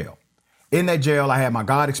in that jail. In that jail, I had my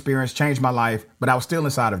God experience, changed my life, but I was still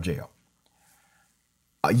inside of jail.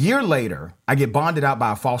 A year later, I get bonded out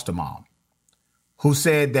by a foster mom who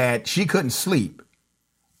said that she couldn't sleep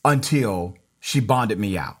until she bonded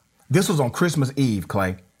me out. This was on Christmas Eve,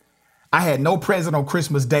 Clay. I had no present on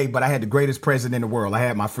Christmas Day, but I had the greatest present in the world. I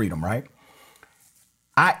had my freedom, right?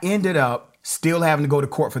 I ended up still having to go to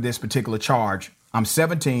court for this particular charge. I'm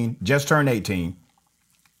 17, just turned 18.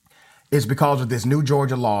 It's because of this new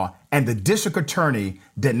Georgia law, and the district attorney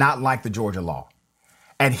did not like the Georgia law.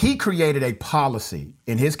 And he created a policy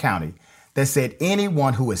in his county that said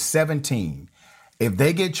anyone who is 17, if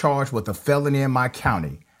they get charged with a felony in my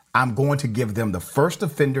county, I'm going to give them the First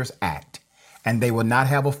Offenders Act, and they will not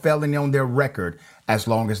have a felony on their record as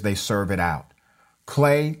long as they serve it out.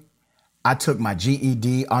 Clay, I took my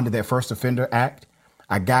GED under that First Offender Act.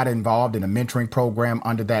 I got involved in a mentoring program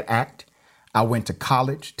under that act. I went to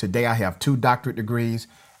college. Today I have 2 doctorate degrees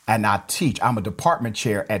and I teach. I'm a department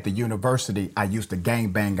chair at the university I used to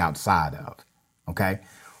gangbang outside of. Okay.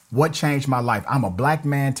 What changed my life? I'm a black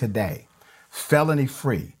man today, felony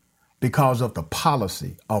free, because of the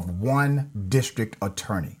policy of one district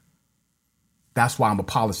attorney. That's why I'm a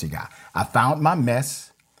policy guy. I found my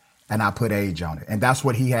mess and I put age on it. And that's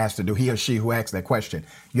what he has to do. He or she who asks that question.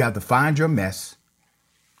 You have to find your mess,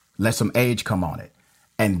 let some age come on it.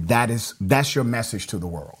 And that's your message to the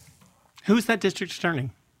world. Who's that district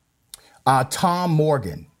attorney? Tom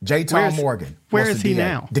Morgan, Tom Morgan. Where is he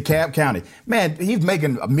now? DeKalb County. Man, he's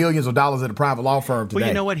making millions of dollars at a private law firm today. Well,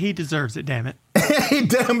 you know what? He deserves it, damn it. He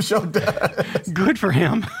damn sure does. Good for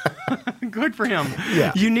him. Good for him.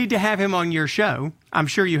 Yeah. You need to have him on your show. I'm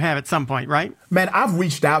sure you have at some point, right? Man, I've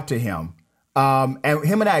reached out to him. And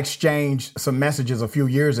him and I exchanged some messages a few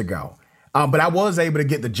years ago. But I was able to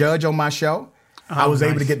get the judge on my show. I was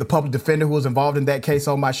able to get the public defender who was involved in that case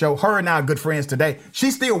on my show. Her and I are good friends today.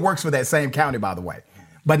 She still works for that same county, by the way.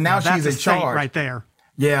 But now she's in charge. Right there.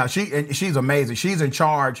 Yeah, she's amazing. She's in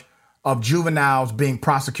charge of juveniles being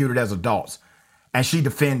prosecuted as adults, and she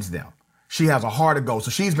defends them. She has a heart of gold.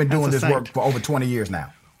 So she's been doing this work for over 20 years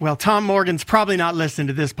now. Well, Tom Morgan's probably not listening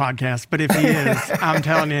to this podcast, but if he is, I'm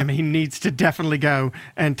telling him he needs to definitely go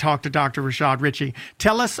and talk to Dr. Rashad Richey.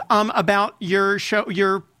 Tell us about your show,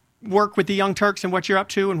 your work with the Young Turks and what you're up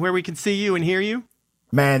to and where we can see you and hear you.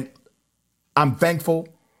 Man, I'm thankful.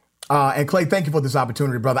 And Clay, thank you for this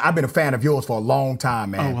opportunity, brother. I've been a fan of yours for a long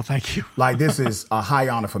time, man. Oh, well, thank you. Like, this is a high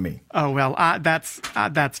honor for me. Oh, well, that's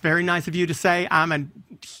very nice of you to say. I'm a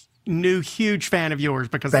huge fan of yours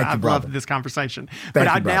because I've loved this conversation.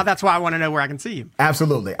 Now that's why I want to know where I can see you.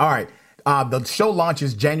 Absolutely. All right. The show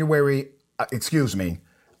launches June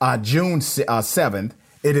 7th.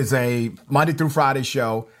 It is a Monday through Friday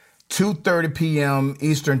show, 2:30 p.m.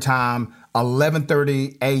 Eastern Time,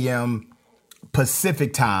 11:30 a.m.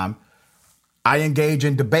 Pacific Time. I engage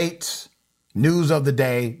in debates, news of the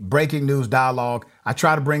day, breaking news dialogue. I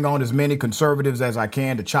try to bring on as many conservatives as I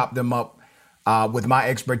can to chop them up with my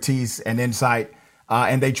expertise and insight,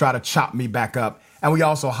 and they try to chop me back up. And we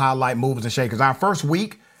also highlight movers and shakers. Our first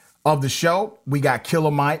week of the show, we got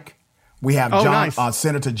Killer Mike. We have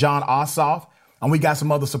Senator John Ossoff, and we got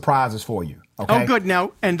some other surprises for you. Okay? Oh, good.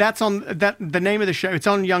 Now, and that's on the name of the show. It's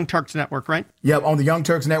on Young Turks Network, right? Yep, on the Young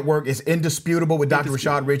Turks Network. It's Indisputable with Dr.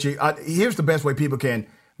 Rashad Richey. Here's the best way people can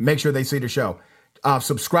make sure they see the show.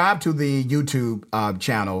 Subscribe to the YouTube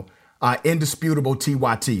channel, Indisputable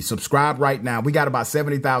TYT. Subscribe right now. We got about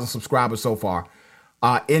 70,000 subscribers so far.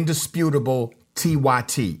 Indisputable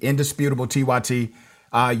TYT. Indisputable TYT.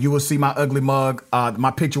 You will see my ugly mug.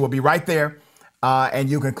 My picture will be right there. And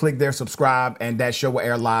you can click there, subscribe, and that show will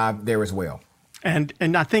air live there as well. And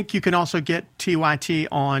I think you can also get TYT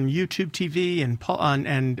on YouTube TV and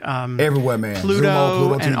everywhere, man. Pluto,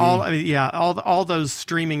 Pluto and TV. all those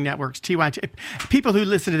streaming networks. TYT. People who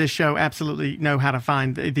listen to this show absolutely know how to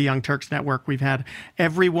find the Young Turks Network. We've had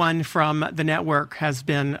everyone from the network has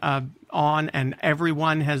been on, and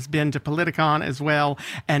everyone has been to Politicon as well.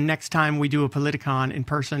 And next time we do a Politicon in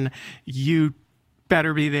person, you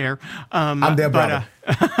better be there. I'm there, brother.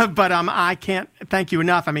 But I can't thank you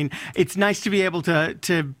enough. I mean, it's nice to be able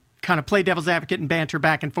to kind of play devil's advocate and banter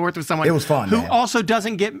back and forth with someone it was fun, who man. Also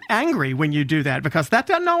doesn't get angry when you do that, because that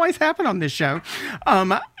doesn't always happen on this show.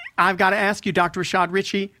 I've got to ask you, Dr. Rashad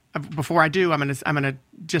Richey, before I do, I'm gonna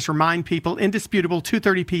just remind people, Indisputable,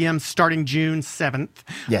 2:30 p.m. starting June 7th.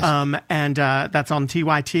 Yes. And that's on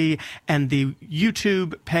TYT. And the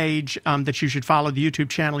YouTube page that you should follow, the YouTube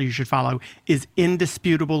channel you should follow, is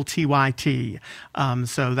Indisputable TYT.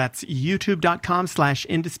 So that's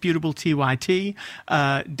youtube.com/Indisputable TYT.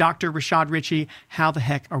 Dr. Rashad Richey, how the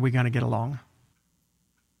heck are we going to get along?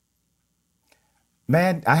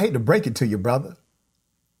 Man, I hate to break it to you, brother.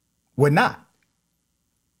 We're not.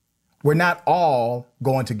 We're not all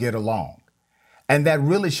going to get along. And that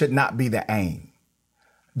really should not be the aim.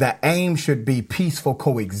 The aim should be peaceful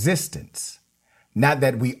coexistence. Not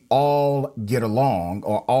that we all get along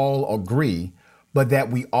or all agree, but that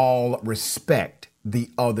we all respect the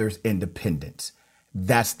other's independence.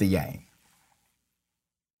 That's the aim.